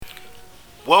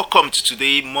Welcome to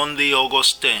today, Monday,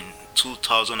 August 10,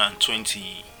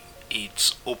 2020.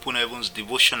 It's Open Heavens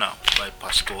Devotional by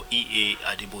Pastor E.A.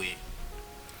 Adeboye.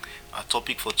 Our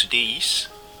topic for today is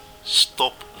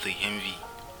Stop the Envy.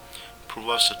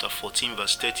 Proverbs chapter 14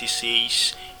 verse 30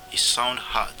 says, "A sound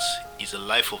heart is the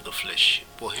life of the flesh,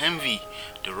 but envy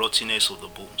the rottenness of the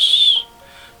bones."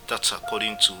 That's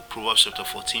according to Proverbs chapter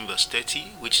 14 verse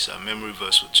 30, which is our memory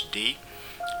verse for today.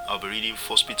 I'll be reading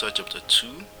 1 Peter chapter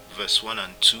 2 verse 1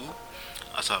 and 2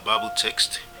 as our Bible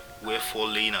text. "Wherefore,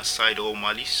 laying aside all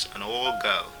malice and all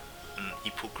guile and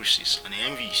hypocrisies and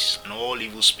envies and all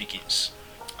evil speakings,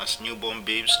 as newborn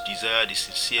babes desire the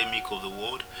sincere milk of the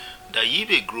word, that ye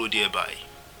may grow thereby."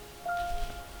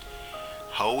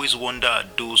 I always wonder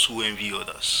at those who envy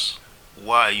others.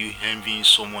 Why are you envying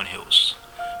someone else?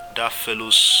 That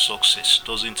fellow's success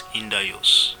doesn't hinder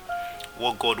yours.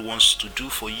 What God wants to do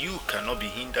for you cannot be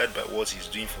hindered by what He's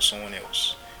doing for someone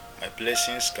else. My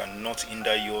blessings cannot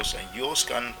hinder yours, and yours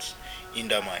can't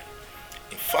hinder mine.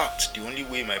 In fact, the only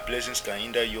way my blessings can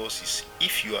hinder yours is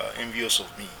if you are envious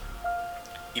of me.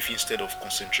 If instead of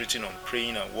concentrating on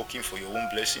praying and working for your own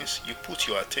blessings, you put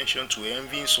your attention to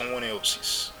envying someone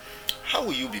else's, how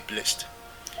will you be blessed?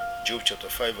 Job chapter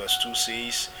 5 verse 2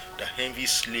 says that envy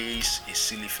slays a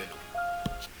silly fellow.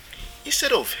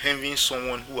 Instead of envying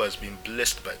someone who has been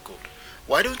blessed by God,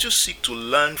 why don't you seek to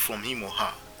learn from him or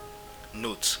her?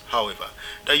 Note, however,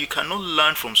 that you cannot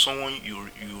learn from someone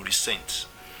you resent.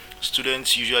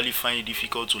 Students usually find it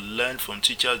difficult to learn from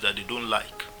teachers that they don't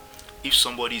like. If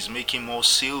somebody is making more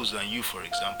sales than you, for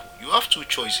example, you have two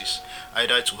choices: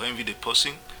 either to envy the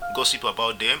person, gossip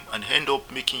about them, and end up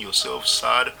making yourself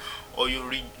sad, or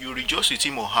you rejoice with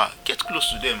him or her, get close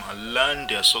to them and learn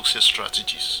their success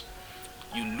strategies.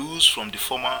 You lose from the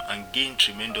former and gain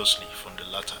tremendously from the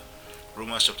latter.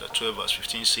 Romans chapter 12 verse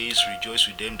 15 says, "Rejoice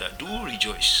with them that do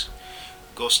rejoice."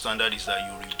 God's standard is that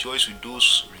you rejoice with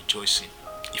those rejoicing.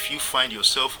 If you find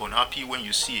yourself unhappy when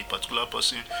you see a particular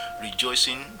person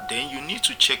rejoicing, then you need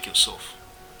to check yourself.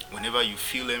 Whenever you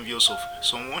feel envious of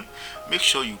someone, make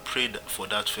sure you pray for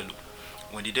that fellow.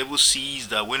 When the devil sees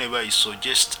that whenever he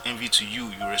suggests envy to you,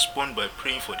 you respond by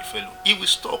praying for the fellow, he will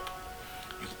stop.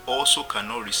 You also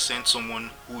cannot resent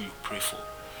someone who you pray for.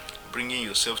 Bringing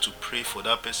yourself to pray for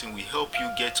that person will help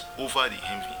you get over the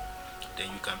envy.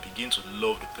 Then you can begin to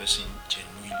love the person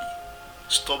genuinely.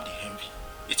 Stop the envy.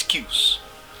 It kills.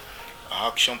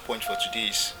 Our action point for today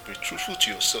is be truthful to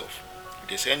yourself. If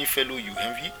there's any fellow you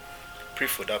envy, pray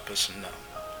for that person now.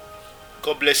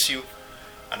 God bless you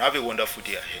and have a wonderful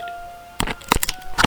day ahead.